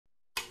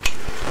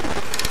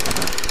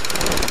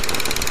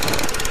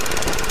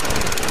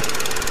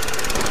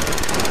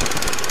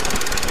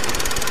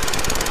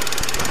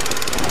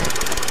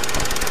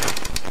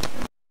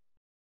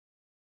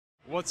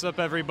What's up,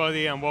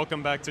 everybody, and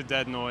welcome back to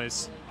Dead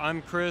Noise.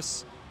 I'm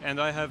Chris, and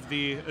I have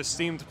the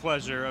esteemed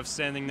pleasure of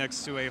standing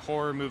next to a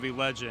horror movie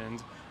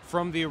legend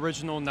from the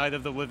original Night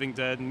of the Living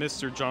Dead,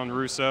 Mr. John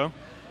Russo.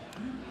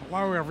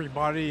 Hello,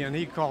 everybody, and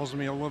he calls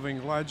me a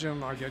living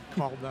legend. I get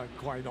called that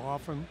quite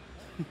often.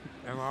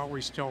 And I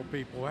always tell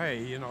people,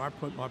 hey, you know, I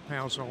put my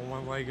pants on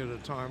one leg at a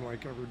time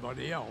like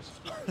everybody else.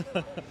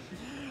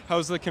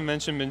 How's the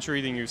convention been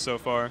treating you so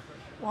far?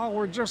 Well,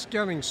 we're just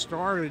getting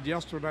started.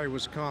 Yesterday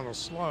was kind of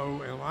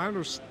slow, and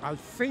I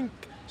think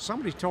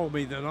somebody told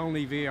me that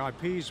only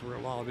VIPs were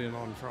allowed in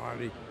on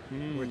Friday,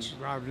 which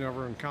I've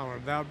never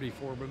encountered that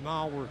before. But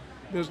now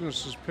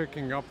business is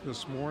picking up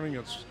this morning.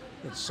 It's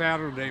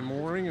Saturday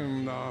morning,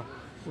 and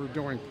we're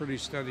doing pretty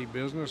steady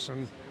business.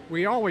 And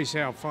we always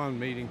have fun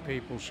meeting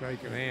people,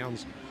 shaking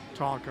hands,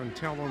 talking,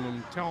 telling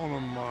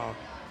them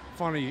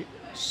funny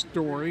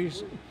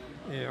stories,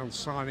 and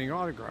signing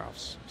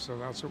autographs. So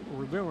that's what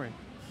we're doing.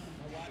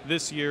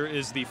 This year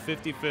is the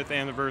 55th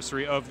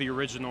anniversary of the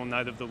original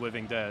Night of the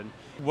Living Dead.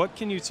 What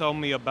can you tell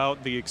me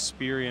about the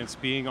experience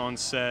being on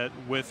set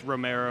with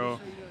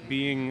Romero,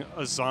 being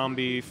a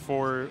zombie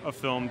for a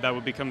film that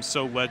would become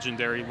so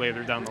legendary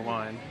later down the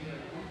line?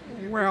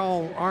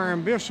 Well, our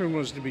ambition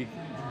was to be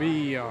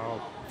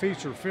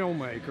feature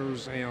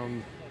filmmakers,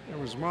 and it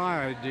was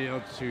my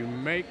idea to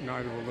make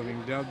Night of the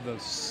Living Dead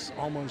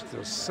almost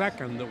the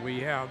second that we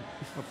had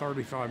a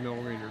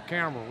 35mm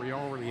camera. We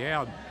already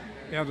had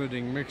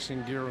editing,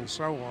 mixing gear, and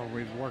so on.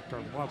 We'd worked our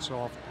butts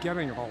off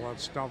getting all that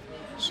stuff,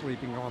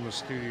 sleeping on the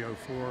studio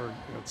floor,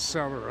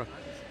 etc.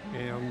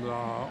 And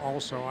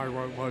also I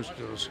wrote most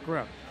of the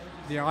script.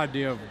 The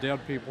idea of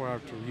dead people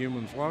after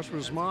human flesh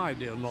was my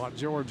idea, not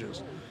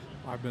George's.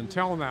 I've been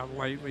telling that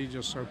lately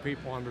just so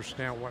people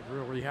understand what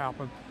really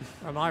happened,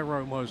 and I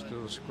wrote most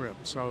of the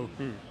script. So,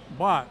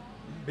 but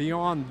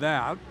beyond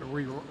that,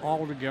 we were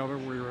all together.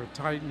 We were a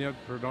tight-knit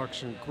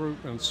production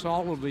group and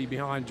solidly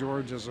behind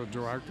George as a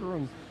director,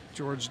 and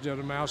George did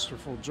a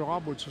masterful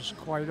job, which is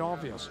quite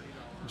obvious.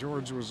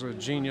 George was a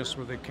genius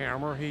with the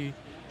camera. He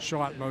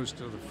shot most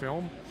of the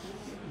film,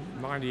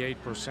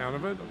 98%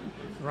 of it.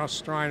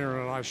 Russ Streiner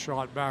and I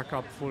shot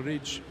backup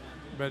footage,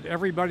 but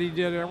everybody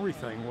did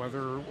everything,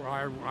 whether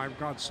I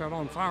got set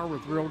on fire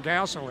with real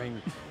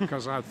gasoline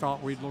because I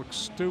thought we'd look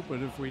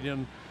stupid if we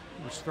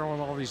was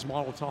throwing all these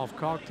Molotov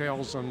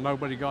cocktails and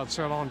nobody got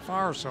set on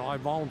fire, so I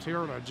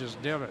volunteered. I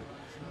just did it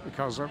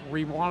because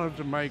we wanted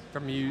to make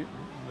the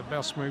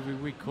best movie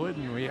we could,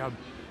 and we had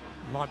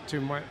not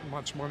too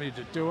much money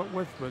to do it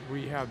with, but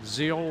we had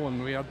zeal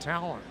and we had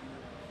talent.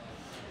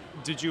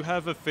 Did you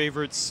have a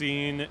favorite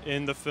scene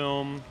in the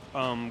film,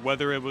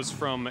 whether it was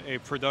from a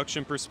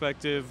production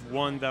perspective,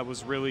 one that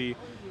was really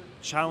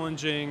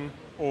challenging,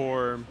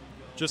 or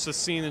just a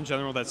scene in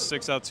general that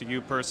sticks out to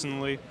you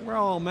personally?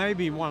 Well,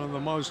 maybe one of the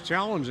most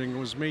challenging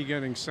was me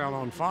getting set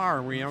on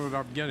fire. We ended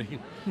up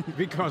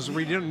because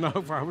we didn't know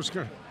if I was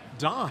going to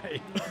die,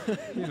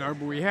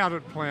 but we had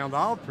it planned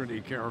out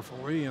pretty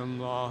carefully,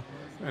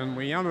 and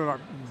we ended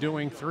up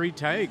doing 3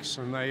 takes,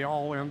 and they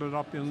all ended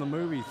up in the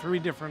movie, 3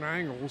 different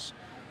angles.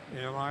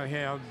 And I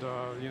had,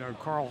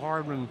 Carl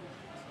Hardman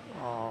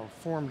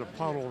formed a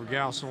puddle of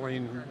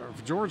gasoline.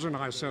 George and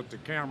I set the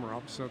camera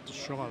up, set the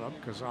shot up,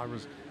 because I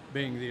was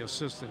being the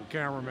assistant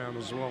cameraman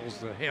as well as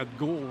the head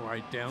ghoul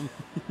right then.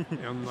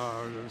 And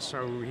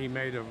so he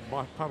made a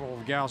puddle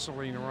of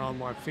gasoline around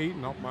my feet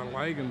and up my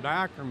leg and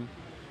back. And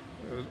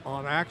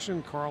on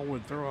action, Carl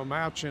would throw a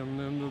match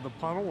into the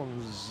puddle,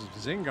 and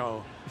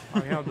zingo.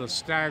 I had to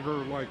stagger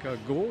like a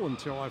ghoul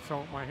until I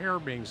felt my hair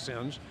being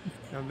singed,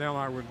 and then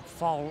I would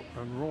fall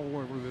and roll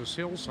over this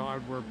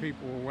hillside where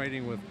people were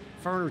waiting with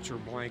furniture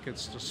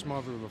blankets to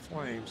smother the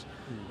flames.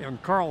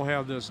 And Carl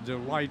had this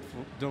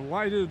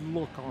delighted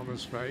look on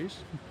his face,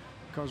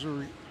 because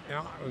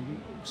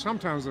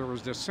sometimes there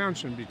was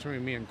dissension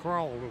between me and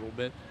Carl a little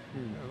bit.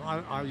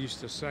 And I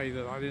used to say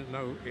that I didn't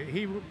know,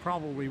 he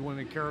probably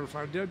wouldn't care if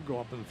I did go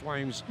up in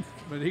flames,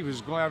 but he was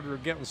glad we were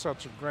getting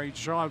such a great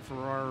shot for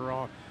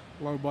our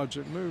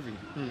low-budget movie.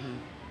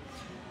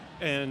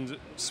 And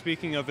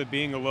speaking of it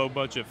being a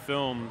low-budget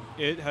film,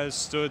 it has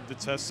stood the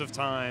test of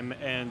time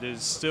and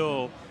is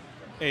still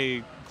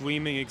a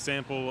gleaming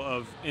example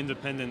of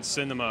independent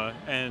cinema.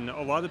 And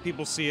a lot of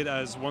people see it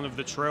as one of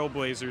the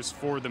trailblazers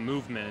for the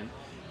movement,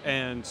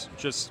 and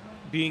just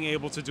being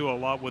able to do a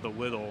lot with a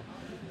little.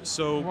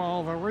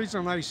 Well, the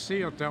reason they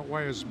see it that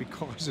way is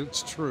because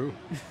it's true.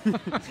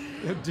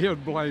 It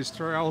did blaze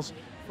trails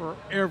for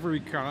every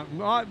kind,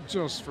 not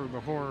just for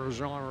the horror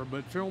genre,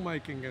 but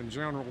filmmaking in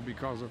general,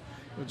 because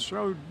it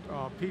showed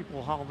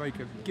people how they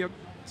could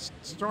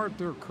start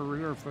their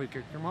career if they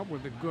could come up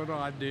with a good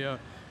idea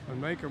and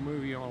make a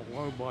movie on a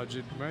low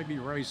budget, maybe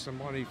raise some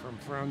money from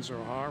friends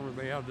or however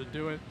they had to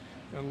do it,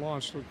 and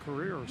launch their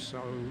career.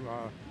 So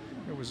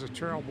it was a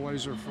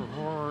trailblazer for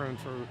horror and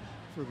for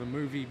the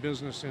movie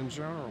business in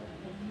general.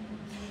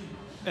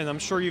 And I'm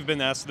sure you've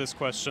been asked this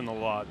question a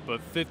lot,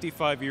 but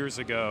 55 years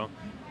ago,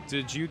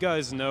 did you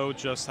guys know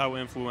just how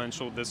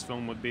influential this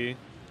film would be?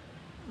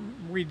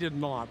 We did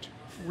not.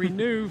 We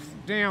knew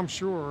damn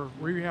sure,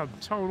 we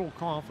had total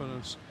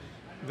confidence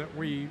that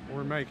we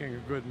were making a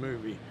good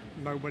movie.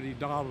 Nobody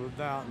doubted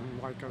that,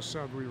 and like I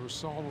said, we were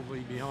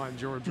solidly behind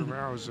George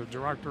Romero as a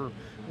director,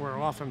 where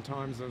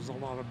oftentimes there's a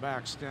lot of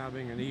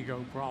backstabbing and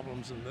ego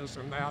problems and this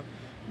and that.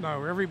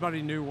 No,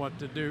 everybody knew what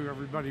to do.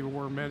 Everybody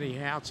wore many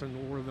hats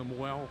and wore them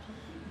well.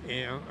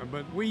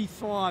 But we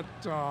thought,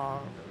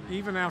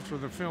 even after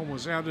the film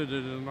was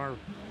edited and our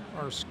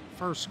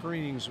first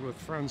screenings with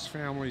friends,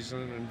 families,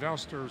 and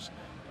investors,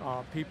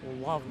 people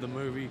loved the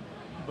movie.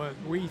 But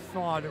we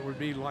thought it would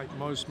be like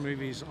most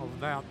movies of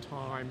that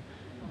time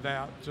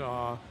that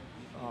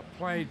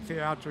played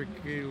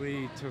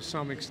theatrically to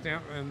some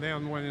extent and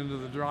then went into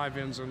the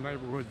drive-ins and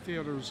neighborhood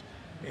theaters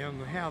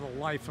and had a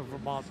life of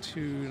about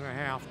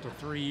 2.5 to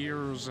 3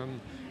 years and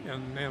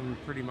then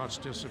pretty much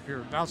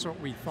disappeared. That's what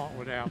we thought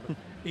would happen.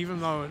 Even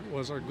though it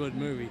was a good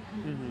movie,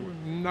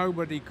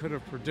 nobody could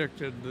have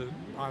predicted that,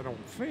 I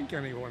don't think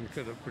anyone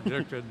could have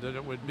predicted that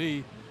it would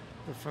be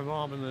the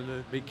phenomenon that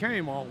it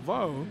became,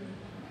 although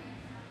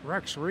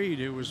Rex Reed,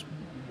 who was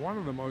one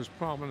of the most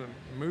prominent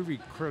movie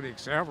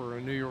critics ever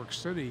in New York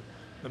City,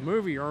 the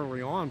movie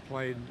early on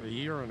played 1.5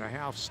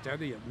 years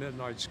steady at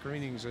midnight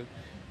screenings in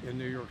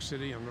New York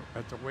City and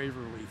at the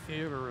Waverly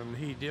Theater, and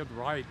he did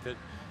write that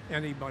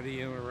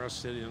anybody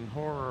interested in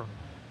horror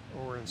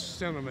or in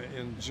cinema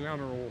in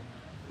general,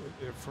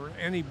 for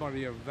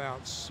anybody of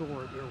that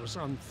sort, it was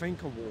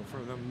unthinkable for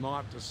them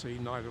not to see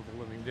Night of the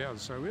Living Dead.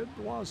 So it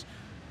was,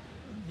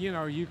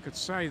 you could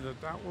say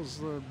that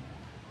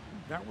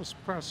was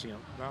prescient.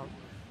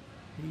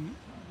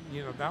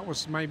 That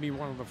was maybe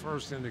one of the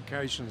first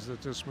indications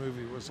that this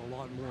movie was a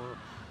lot more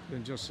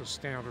than just a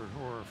standard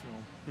horror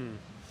film.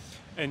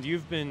 And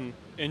you've been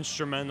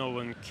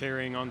instrumental in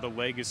carrying on the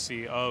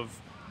legacy of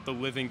the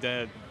Living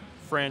Dead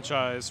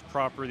franchise,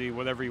 property,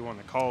 whatever you want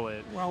to call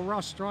it. Well,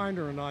 Russ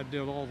Strider and I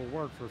did all the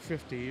work for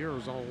 50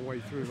 years, all the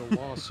way through the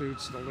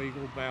lawsuits, the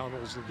legal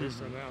battles, the this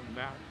and that and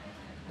that.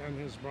 Then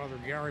his brother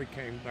Gary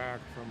came back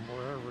from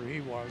wherever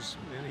he was,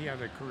 and he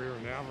had a career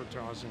in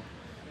advertising,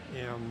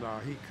 and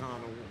he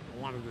kind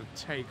of wanted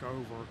to take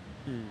over.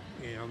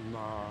 And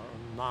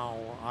now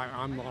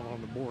I'm not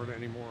on the board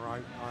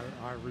anymore.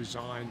 I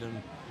resigned,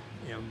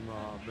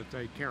 but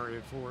they carry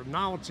it forward.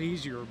 Now it's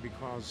easier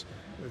because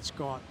it's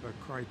got the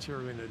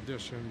Criterion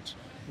editions,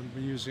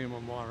 the Museum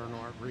of Modern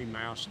Art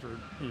remastered,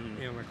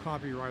 and the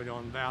copyright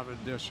on that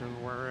edition,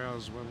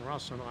 whereas when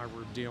Russ and I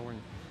were dealing,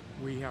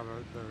 we had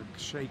the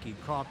shaky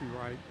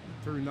copyright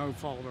through no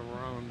fault of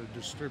our own. The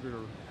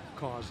distributor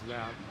caused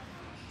that,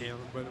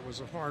 but it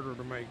was harder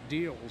to make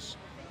deals.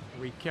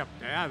 We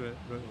kept at it,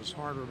 but it was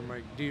harder to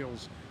make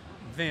deals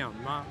then.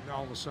 Not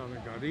all of a sudden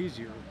it got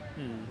easier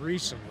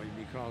recently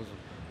because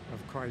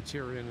of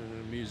Criterion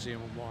and the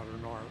Museum of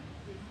Modern Art.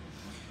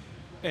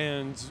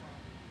 And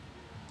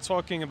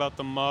talking about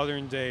the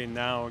modern day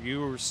now,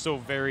 you were still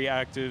very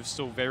active,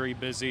 still very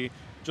busy.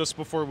 Just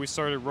before we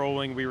started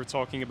rolling, we were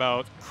talking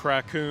about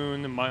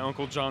Crackcoon, My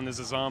Uncle John is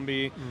a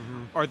Zombie.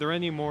 Are there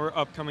any more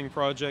upcoming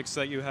projects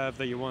that you have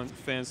that you want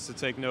fans to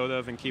take note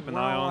of and keep an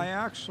eye on? Well, I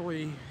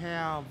actually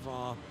have,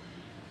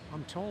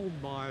 I'm told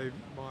by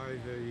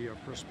the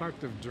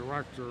prospective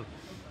director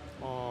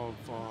of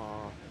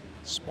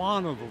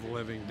Spawn of the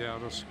Living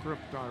Dead, a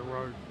script I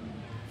wrote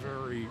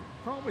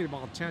probably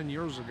about 10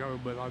 years ago,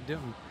 but I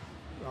didn't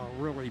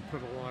really put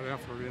a lot of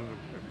effort into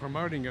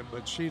promoting it,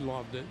 but she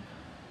loved it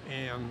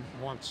and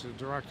wants to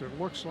direct it. It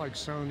looks like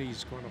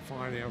Sony's going to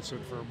finance it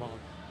for about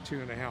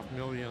 $2.5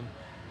 million.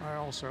 I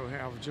also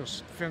have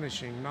just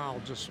finishing now,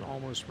 just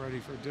almost ready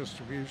for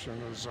distribution,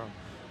 is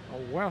a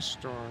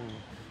Western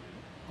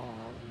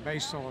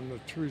based on the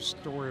true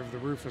story of the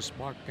Rufus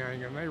Buck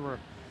Gang, and they were,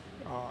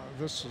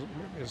 this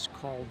is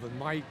called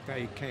The Night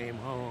They Came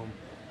Home,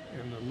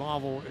 and the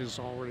novel is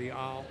already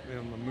out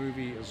and the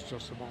movie is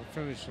just about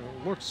finished, and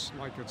it looks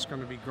like it's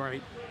going to be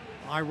great.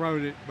 I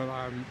wrote it, but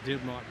I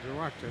did not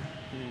direct it.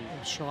 It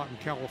was shot in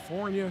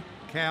California.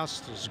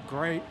 Cast is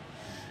great,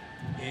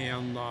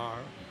 and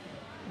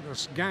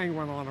this gang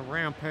went on a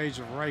rampage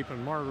of rape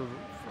and murder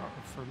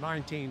for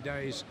 19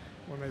 days.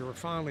 When they were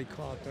finally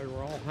caught, they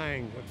were all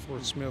hanged at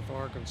Fort Smith,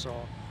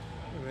 Arkansas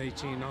in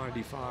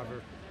 1895.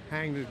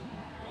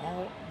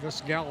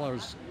 This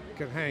gallows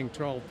could hang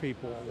 12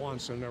 people at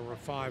once, and there were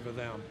 5 of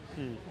them.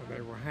 And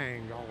they were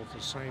hanged all at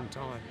the same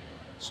time.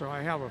 So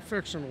I have a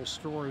fictional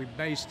story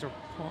based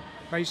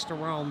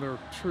around their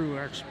true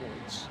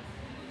exploits.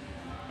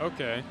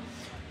 Okay.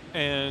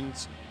 And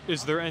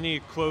is there any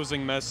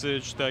closing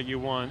message that you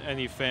want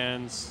any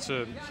fans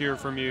to hear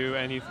from you?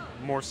 Any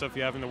more stuff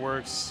you have in the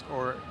works,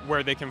 or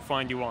where they can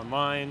find you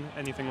online?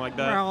 Anything like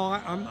that? Well,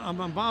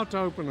 I'm about to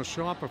open a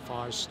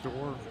Shopify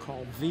store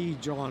called The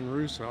John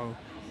Russo.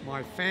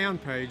 My fan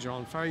page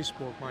on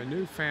Facebook, my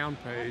new fan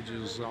page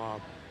is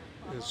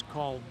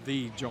called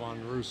The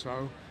John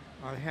Russo.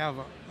 I have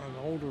an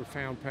older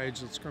fan page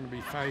that's going to be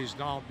phased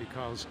out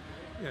because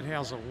it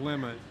has a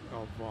limit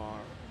of,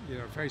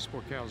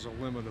 Facebook has a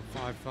limit of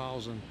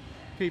 5,000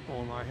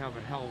 people, and I have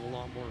a hell of a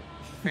lot more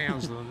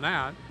fans than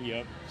that.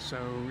 Yep. So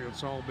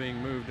it's all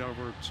being moved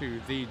over to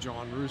The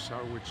John Russo,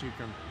 which you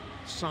can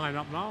sign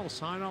up now.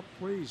 Sign up,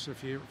 please,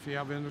 if you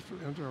have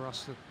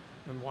interested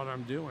in what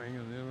I'm doing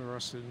and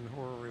interested in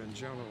horror in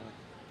general.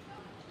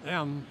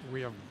 And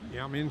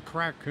I'm in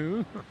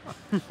Crackcoon.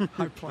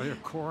 I play a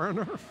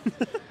coroner.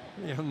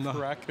 And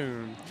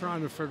Raccoon.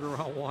 trying to figure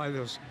out why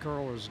this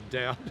girl is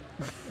dead.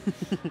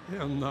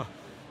 and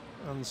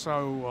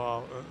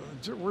so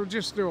we're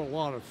just doing a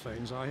lot of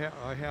things. I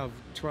have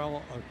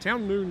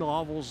 10 new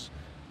novels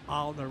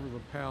out over the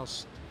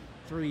past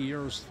 3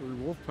 years through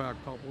Wolfpack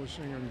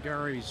Publishing, and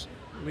Gary's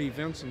Lee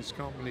Vincent's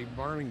company,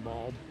 Burning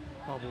Bulb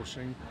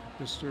Publishing,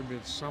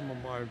 distributes some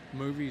of my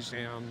movies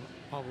and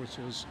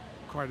publishes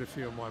quite a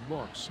few of my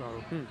books.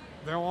 So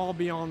they'll all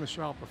be on the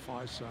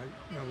Shopify site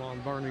and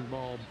on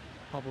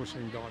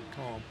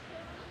burningbulbpublishing.com.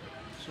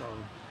 So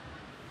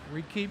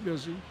we keep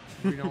busy.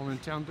 We don't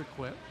intend to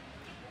quit.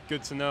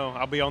 Good to know.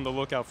 I'll be on the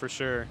lookout for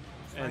sure.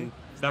 And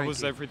that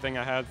was you. everything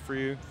I had for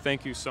you.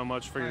 Thank you so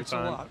much for Thanks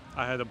your a time. lot.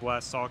 I had a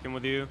blast talking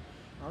with you.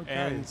 Okay.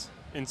 And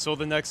until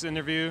the next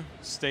interview,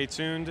 stay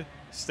tuned,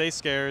 stay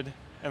scared,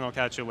 and I'll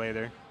catch you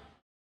later.